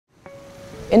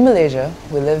In Malaysia,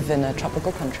 we live in a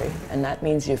tropical country, and that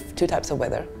means you have two types of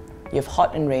weather. You have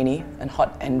hot and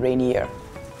rainier.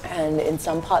 And in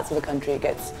some parts of the country,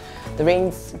 the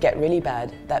rains get really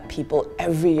bad that people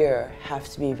every year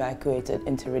have to be evacuated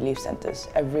into relief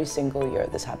centers. Every single year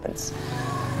this happens.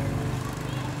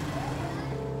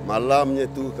 Malamnya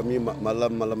tu kami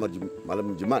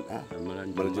malam Jumat,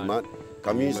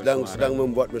 kami sedang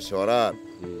membuat mesyuarat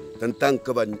tentang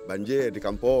banjir di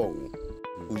kampung.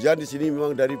 Hujan di sini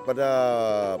memang daripada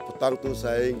petang tu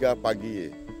sehingga pagi.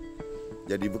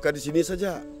 Jadi bukan di sini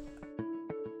saja.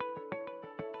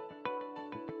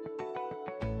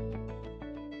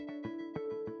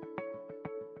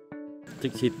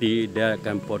 Electric City dia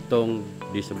akan potong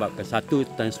disebabkan satu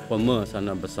transformer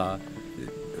sana besar.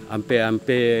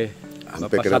 Hampir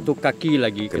satu kaki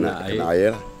lagi kena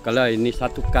air. Kalau ini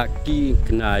satu kaki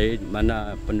kena air,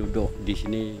 mana penduduk di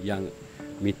sini yang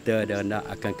meter dia rendah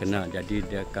akan kena. Jadi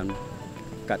dia akan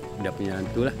cut dia punya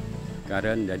itulah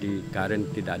current. Jadi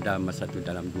current tidak ada masa tu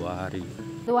dalam 2 hari.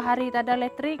 2 hari tak ada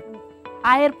elektrik,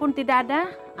 air pun tidak ada.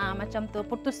 Macam tu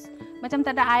putus, macam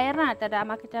tak ada air lah, tak ada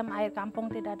macam air kampung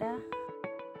tidak ada.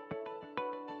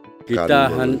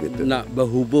 Kita nak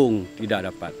berhubung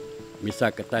tidak dapat. Misal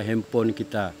kata handphone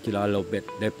kita lowbat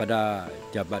daripada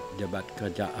jabat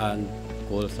kerajaan,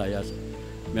 call saya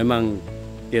memang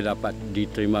tidak dapat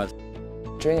diterima.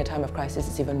 During a time of crisis,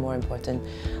 it's even more important.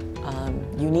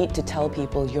 You need to tell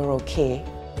people you're okay.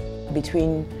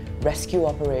 Between rescue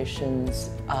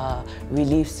operations,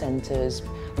 relief centers,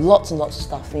 lots and lots of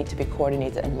stuff need to be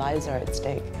coordinated and lives are at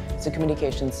stake. So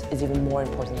communications is even more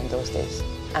important in those days.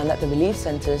 And at the relief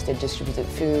centers, they distributed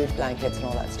food, blankets and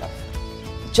all that stuff.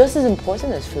 Just as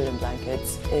important as food and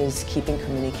blankets is keeping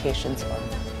communications on.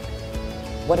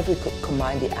 What if we could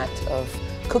combine the act of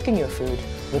cooking your food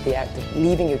with the act of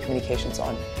leaving your communications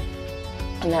on?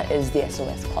 And that is the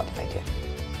S.O.S Pot idea.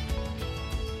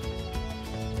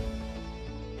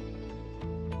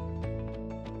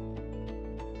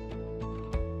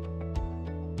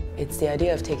 It's the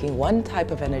idea of taking one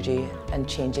type of energy and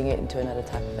changing it into another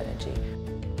type of energy.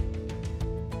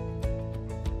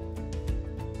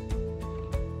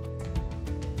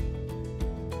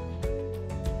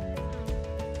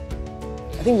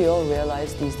 I think we all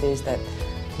realize these days that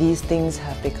these things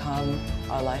have become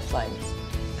our lifelines,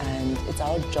 and it's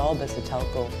our job as a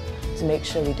telco to make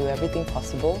sure we do everything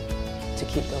possible to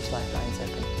keep those lifelines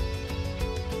open.